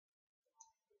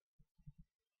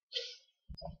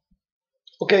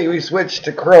Okay, we switched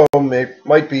to Chrome. It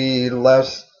might be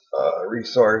less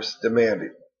resource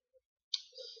demanding.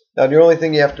 Now, the only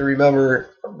thing you have to remember,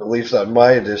 at least on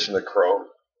my edition of Chrome,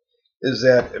 is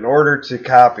that in order to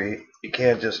copy, you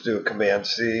can't just do a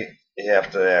Command-C. You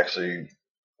have to actually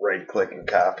right-click and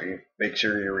copy. Make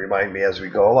sure you remind me as we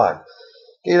go along.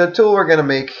 Okay, the tool we're going to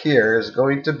make here is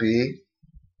going to be,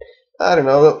 I don't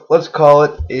know, let's call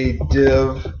it a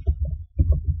div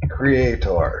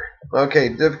creator. Okay,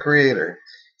 div creator.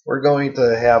 We're going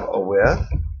to have a width,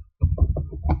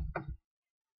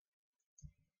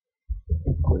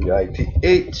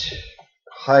 width,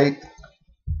 height.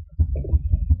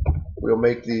 We'll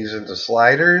make these into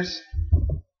sliders.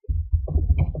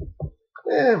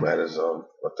 Might as well.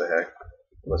 What the heck?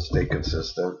 Let's stay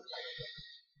consistent.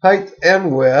 Height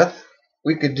and width.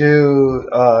 We could do,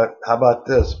 how about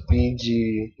this?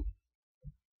 BG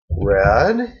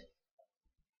red,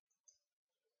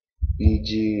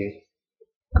 BG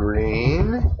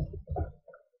green,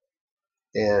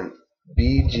 and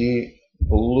BG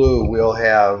blue. We'll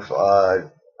have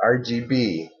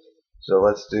RGB. So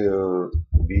let's do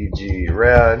BG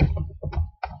red,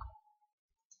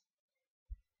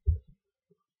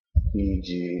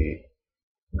 BG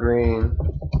green,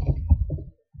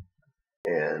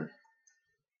 and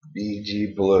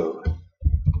BG blue.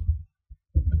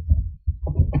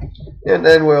 And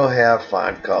then we'll have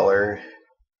font color.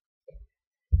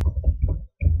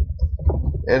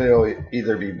 And it'll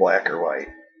either be black or white.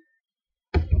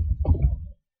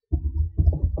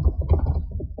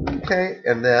 Okay,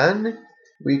 and then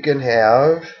we can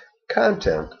have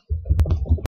content.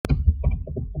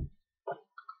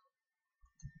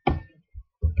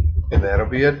 And that'll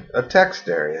be a text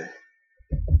area.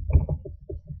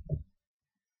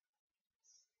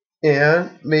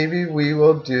 And maybe we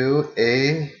will do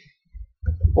a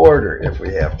border if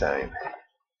we have time.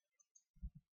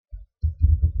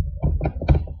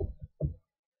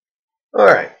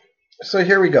 Alright, so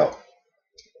here we go.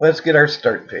 Let's get our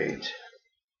start page.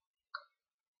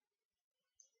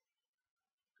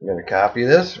 I'm going to copy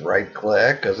this, right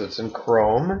click because it's in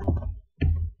Chrome,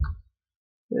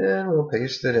 and we'll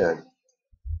paste it in.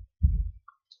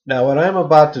 Now what I'm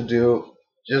about to do,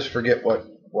 just forget what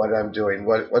I'm doing.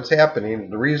 What's happening,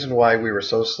 the reason why we were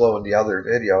so slow in the other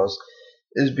videos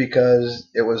is because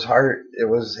it was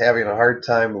having a hard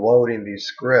time loading these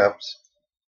scripts.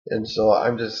 And so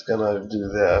I'm just gonna do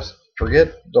this.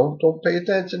 Don't pay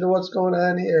attention to what's going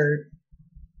on here.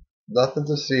 Nothing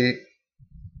to see.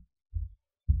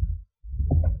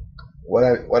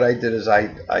 What I did is I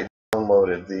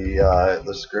downloaded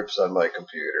the scripts on my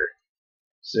computer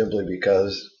simply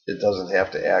because it doesn't have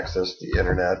to access the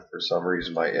internet. For some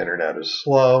reason my internet is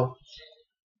slow,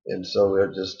 and so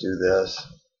we'll just do this.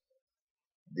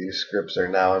 These scripts are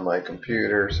now on my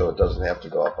computer, so it doesn't have to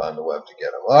go up on the web to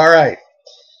get them. Alright.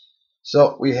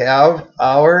 So we have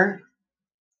our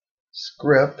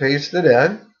script pasted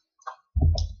in.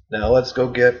 Now let's go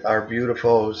get our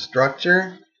beautiful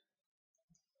structure.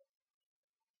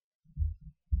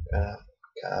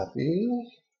 Copy.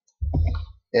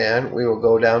 And we will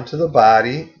go down to the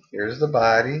body. Here's the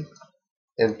body.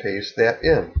 And paste that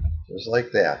in. Just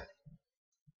like that.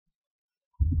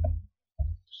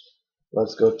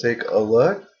 Let's go take a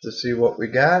look to see what we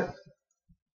got.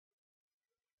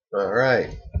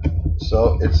 Alright.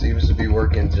 So it seems to be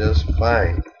working just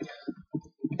fine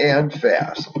and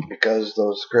fast because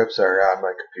those scripts are on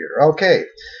my computer. Okay,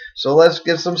 so let's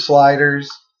get some sliders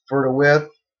for the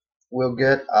width. We'll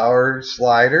get our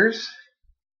sliders.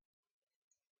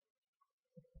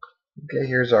 Okay,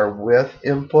 here's our width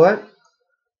input.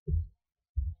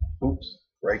 Oops,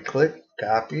 right click,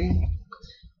 copy.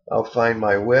 I'll find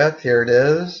my width. Here it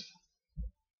is.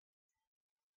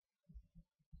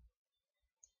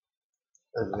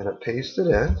 I'm going to paste it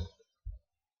in.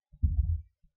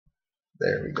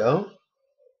 There we go.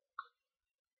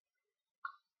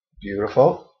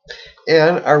 Beautiful.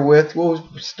 And our width will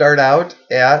start out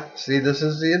at, see, this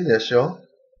is the initial,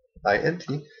 int.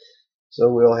 So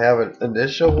we'll have an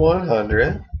initial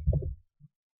 100.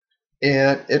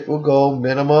 And it will go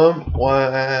minimum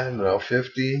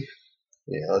 50.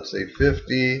 Yeah, let's say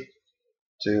 50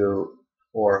 to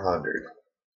 400.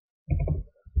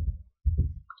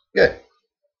 Good.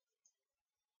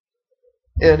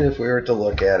 And if we were to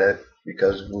look at it,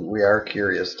 because we are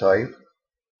curious type,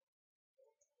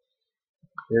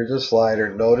 here's a slider.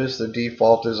 Notice the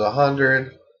default is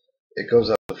 100. It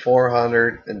goes up to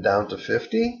 400 and down to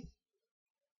 50.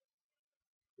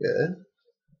 Good.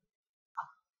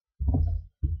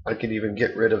 I can even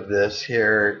get rid of this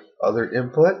here, other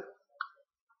input.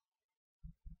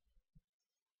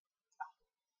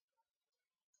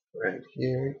 Right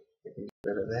here.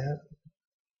 rid of that.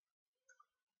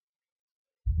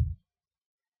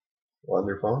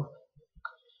 Wonderful.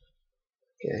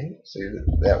 Okay, so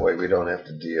that way we don't have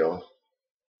to deal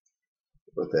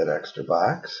with that extra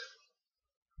box.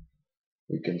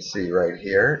 We can see right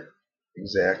here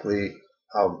exactly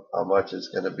how much it's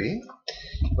going to be.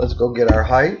 Let's go get our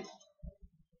height.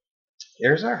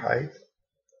 Here's our height.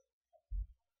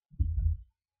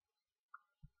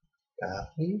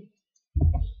 Copy.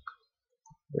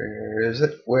 Where is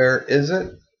it? Where is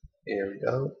it? Here we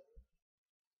go.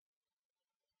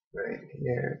 Right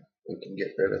here. We can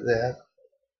get rid of that.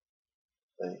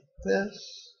 Like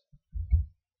this.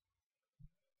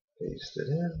 Paste it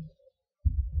in.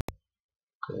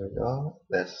 There we go.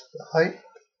 That's the height.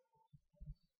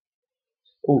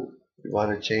 Oh, we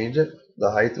want to change it.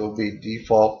 The height will be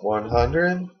default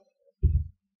 100.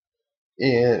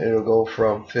 And it'll go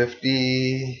from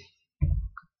 50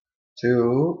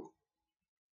 to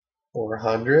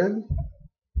 400.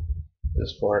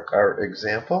 Just for our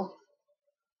example.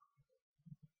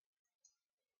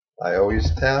 I always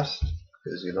test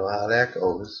because you know how that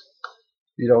goes.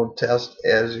 You don't test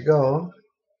as you go.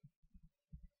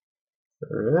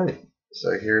 Alright,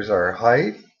 so here's our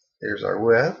height. Here's our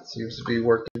width. Seems to be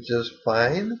working just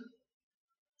fine.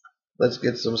 Let's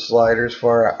get some sliders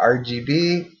for our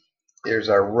RGB. Here's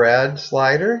our red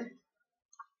slider.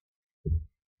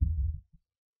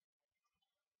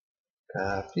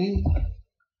 Copy.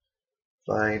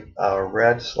 Find our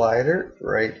red slider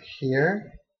right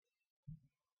here.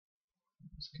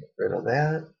 Let's get rid of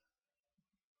that.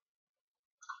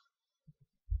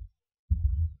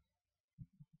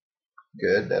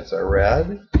 Good, that's our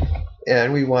red.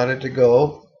 And we want it to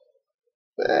go,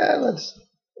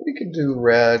 we can do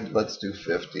red, let's do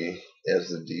 50 as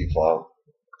the default.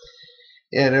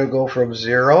 And it'll go from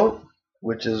 0,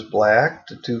 which is black,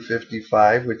 to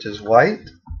 255, which is white.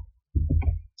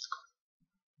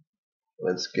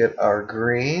 Let's get our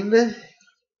green.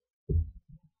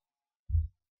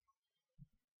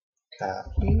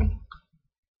 Copy.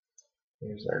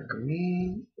 Here's our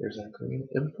green. Here's our green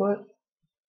input.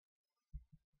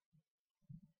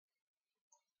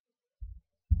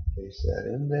 Paste that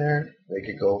in there. Make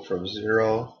it go from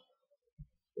 0.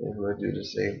 And we'll do the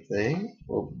same thing.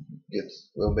 We'll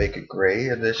make it gray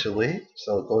initially.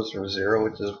 So it goes from 0,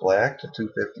 which is black, to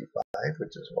 255,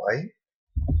 which is white.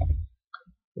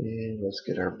 And let's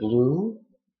get our blue.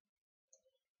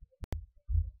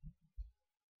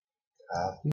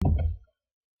 Copy.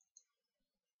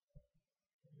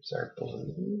 Here's our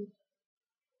blue.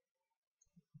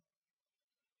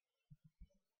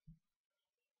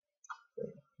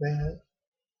 Like that.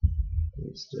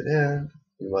 Paste it in.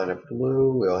 We want it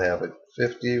blue. We'll have it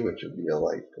 50, which would be a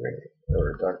light gray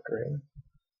or a dark gray.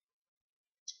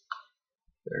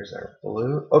 There's our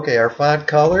blue. Okay, our font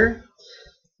color.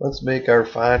 Let's make our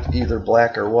font either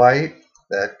black or white.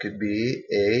 That could be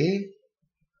a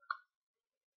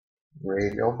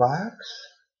radio box.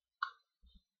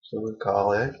 So we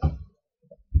call it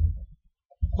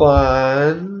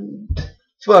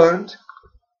font.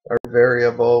 Our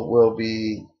variable will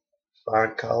be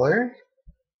font color.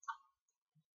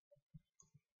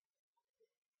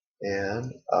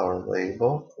 And our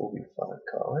label will be font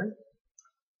color.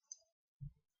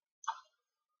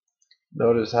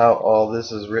 Notice how all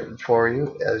this is written for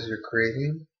you as you're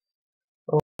creating.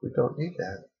 Oh, we don't need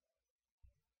that.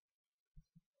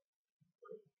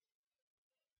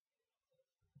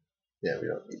 Yeah, we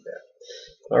don't need that.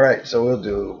 Alright, so we'll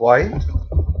do white.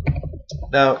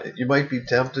 Now, you might be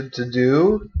tempted to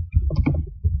do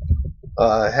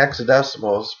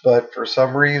hexadecimals, but for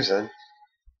some reason,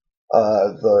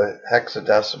 the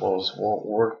hexadecimals won't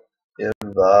work in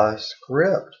the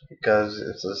script because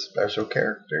it's a special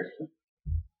character.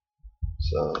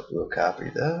 So we'll copy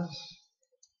this.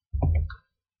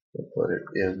 We'll put it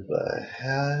in the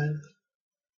head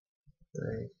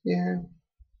right here.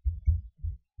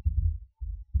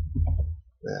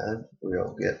 Then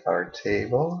we'll get our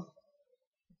table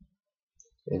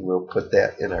and we'll put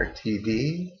that in our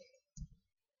TD.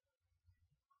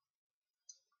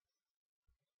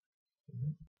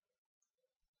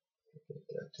 Get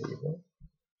that table.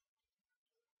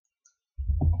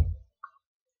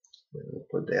 And we'll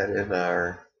put that in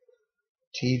our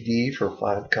TD for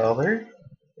font color.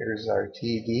 Here's our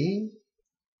TD.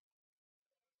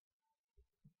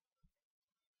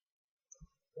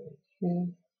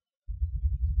 Okay.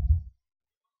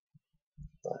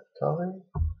 Font color.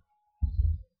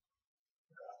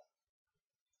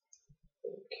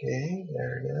 Okay,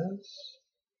 there it is.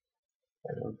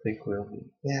 I don't think we'll need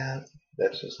that.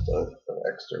 That's just an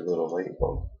extra little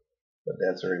label. But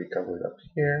that's already covered up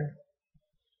here.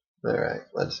 Alright,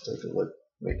 let's take a look.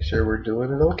 Make sure we're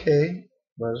doing it okay.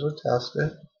 Might as well test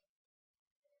it.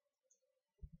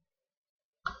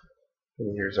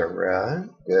 And here's our red,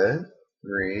 good,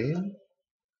 green,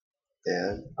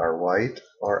 and our white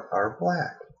or our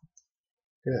black.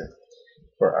 Good.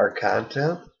 For our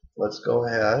content, let's go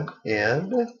ahead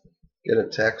and get a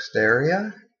text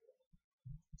area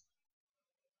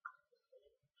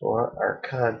for our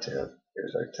content.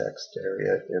 Here's our text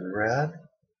area in red.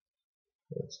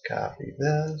 Let's copy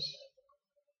this.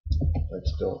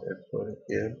 Let's go and put it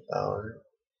in our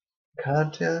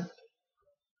content.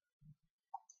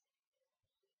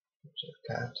 Here's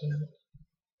our content.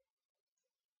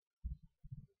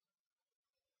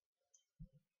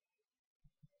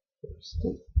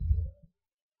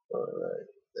 Alright,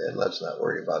 and let's not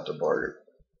worry about the border.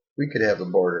 We could have the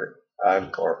border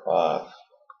on or off,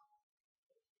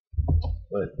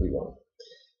 but we won't.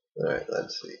 Alright,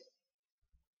 let's see.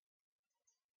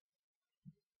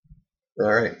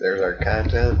 Alright, there's our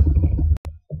content,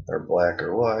 our black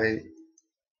or white,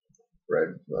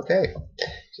 red. Okay,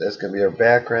 so that's going to be our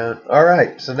background.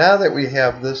 Alright, so now that we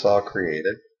have this all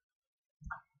created,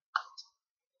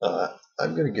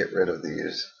 I'm going to get rid of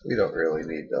these. We don't really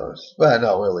need those. Well,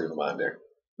 no, we'll leave them on there.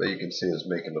 But you can see it's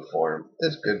making the form.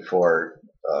 It's good for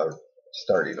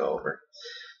starting over.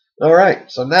 Alright,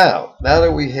 so now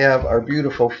that we have our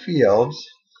beautiful fields,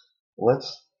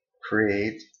 let's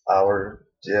create our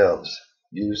divs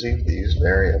using these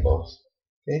variables.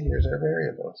 Okay, here's our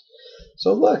variables.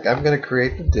 So look, I'm going to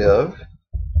create the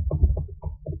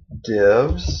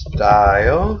div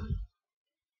style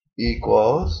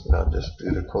equals, and I'll just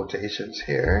do the quotations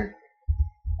here.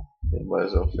 And might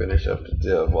as well finish up the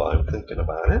div while I'm thinking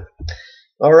about it.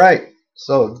 Alright,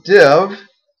 so div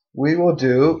we will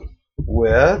do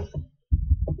with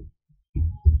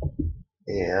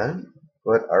and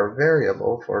put our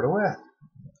variable for the width.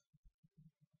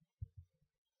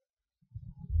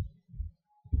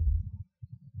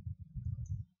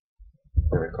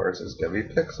 And of course it's going to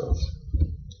be pixels.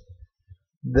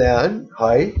 Then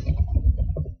height,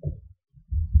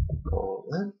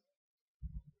 colon,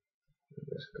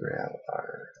 just grab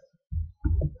our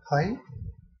height,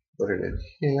 put it in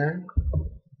here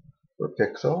for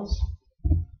pixels.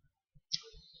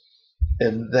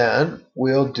 And then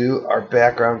we'll do our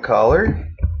background color.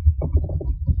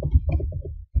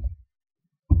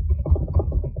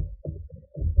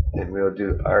 And we'll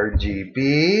do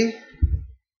RGB.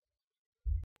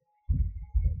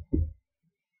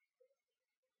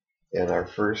 And our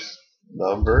first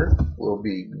number will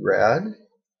be red.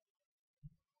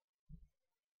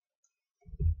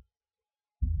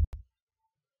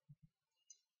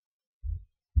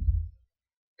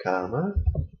 Comma.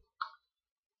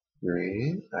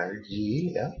 Green,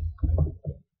 RG, yeah.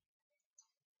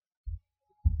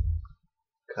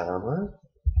 Comma.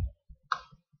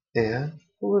 And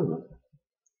blue.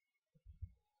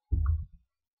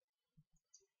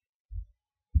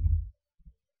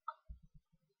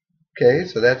 Okay,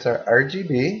 so that's our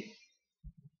RGB.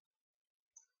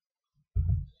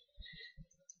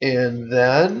 And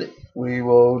then we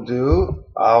will do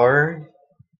our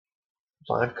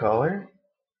font color.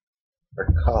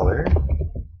 Our color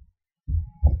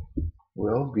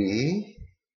will be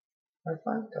our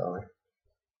font color.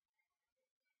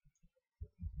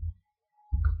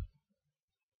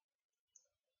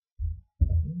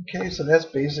 Okay, so that's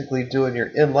basically doing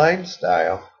your inline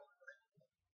style.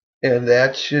 And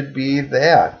that should be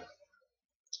that.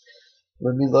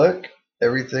 Let me look.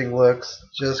 Everything looks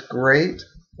just great.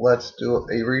 Let's do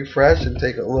a refresh and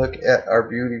take a look at our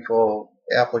beautiful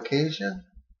application.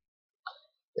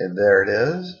 And there it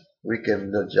is. We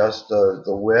can adjust the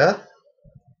width,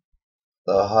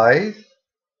 the height.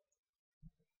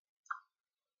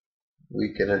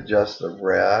 We can adjust the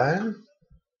red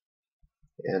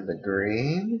and the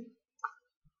green.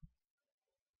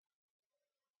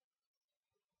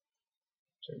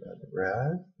 Turn on the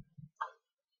red.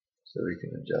 So we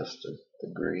can adjust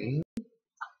the green.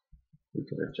 We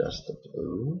can adjust the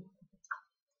blue.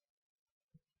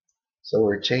 So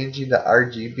we're changing the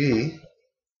RGB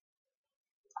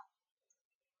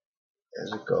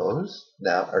as it goes.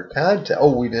 Now our content,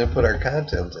 oh, we didn't put our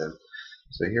content in.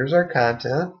 So here's our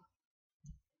content.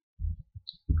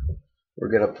 We're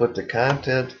going to put the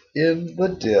content in the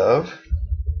div,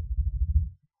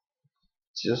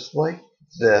 just like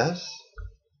this.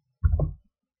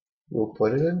 We'll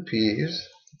put it in P's,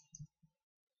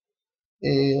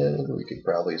 and we could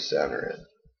probably center it.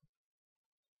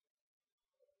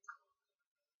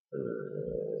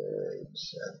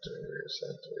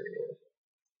 Center.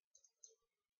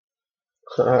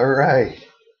 All right.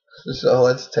 So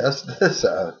let's test this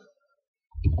out.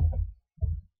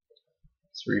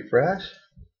 Let's refresh.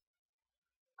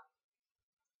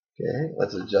 Okay,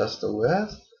 let's adjust the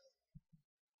width.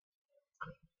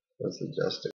 Let's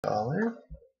adjust the color.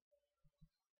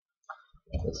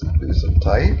 Let's do some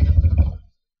type.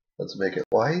 Let's make it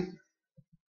white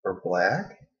or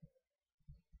black.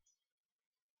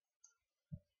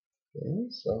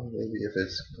 Okay, so maybe if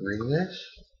it's greenish,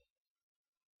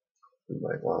 we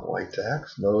might want white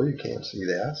text. No, you can't see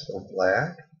that, so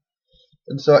black.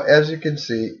 And so as you can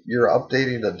see, you're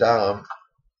updating the DOM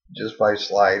just by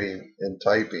sliding and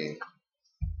typing.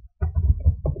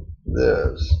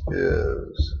 This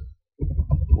is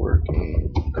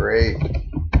working great.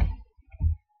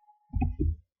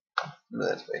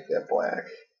 Let's make that black.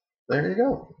 There you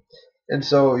go. And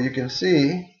so you can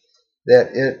see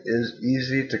that it is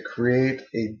easy to create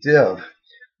a div.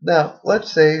 Now,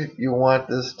 let's say you want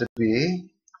this to be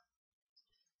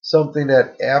something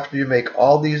that after you make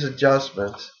all these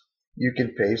adjustments, you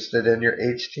can paste it in your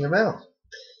HTML.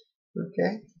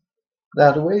 Okay.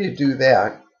 Now, the way you do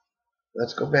that,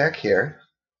 let's go back here.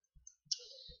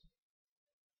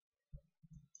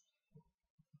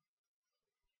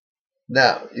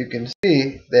 Now, you can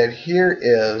see that here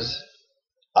is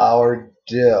our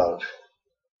div.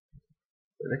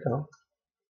 Where'd it go?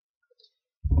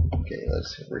 Okay,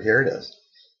 let's see. Here it is.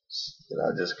 And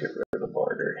I'll just get rid of the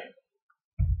border.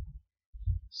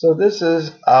 So this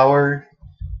is our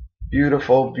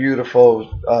beautiful, beautiful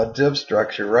div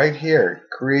structure right here,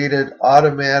 created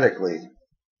automatically.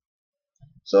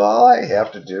 So all I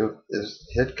have to do is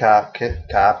hit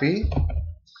copy,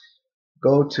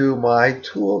 go to my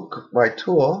tool,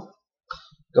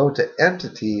 go to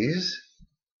entities,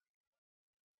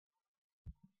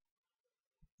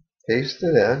 paste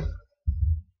it in,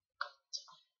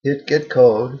 hit get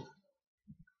code,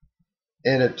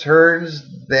 and it turns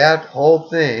that whole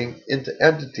thing into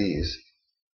entities.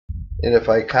 And if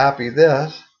I copy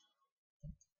this,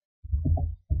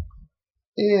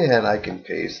 and I can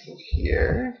paste it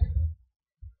here,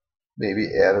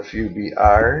 maybe add a few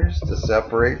BRs to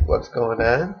separate what's going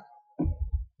on.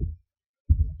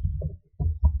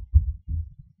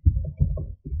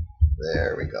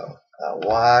 There we go. Now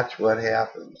watch what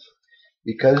happens.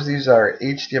 Because these are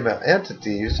HTML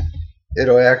entities,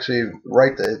 it'll actually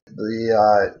write the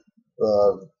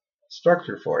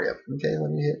structure for you. Okay,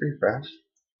 let me hit refresh.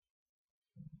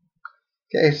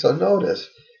 Okay, so notice,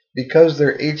 because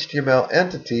they're HTML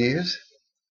entities,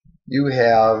 you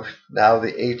have now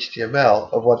the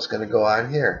HTML of what's going to go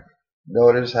on here.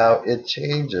 Notice how it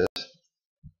changes,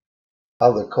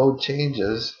 how the code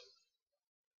changes.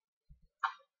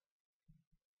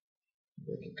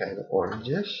 Make it kind of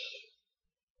orangish.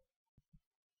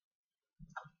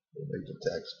 Make the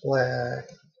text black.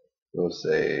 We'll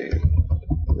say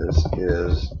this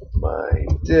is my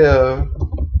div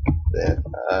that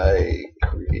I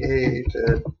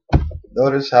created.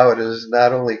 Notice how it is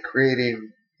not only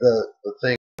creating the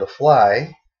thing on the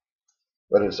fly,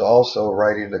 but it's also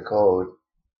writing the code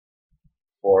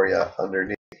for you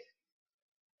underneath.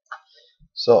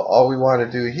 So all we want to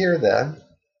do here then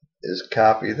is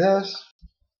copy this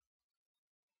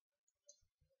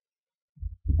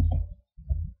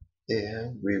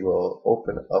and we will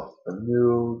open up a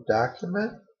new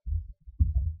document.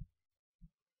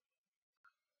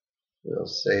 We'll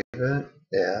save it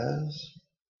as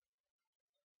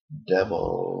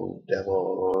demo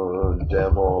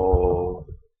 01.html.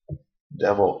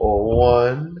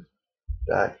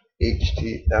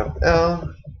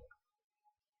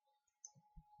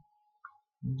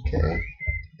 Okay,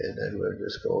 and then we'll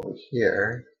just go over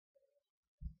here,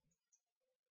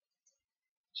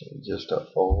 change this to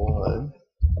 01,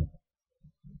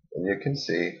 and you can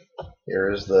see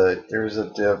here's a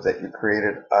div that you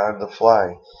created on the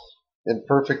fly in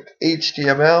perfect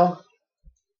HTML.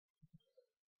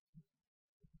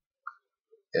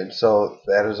 And so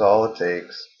that is all it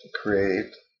takes to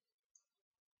create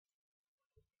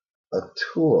a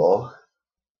tool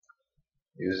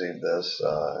using this.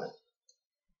 All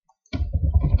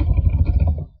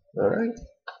right.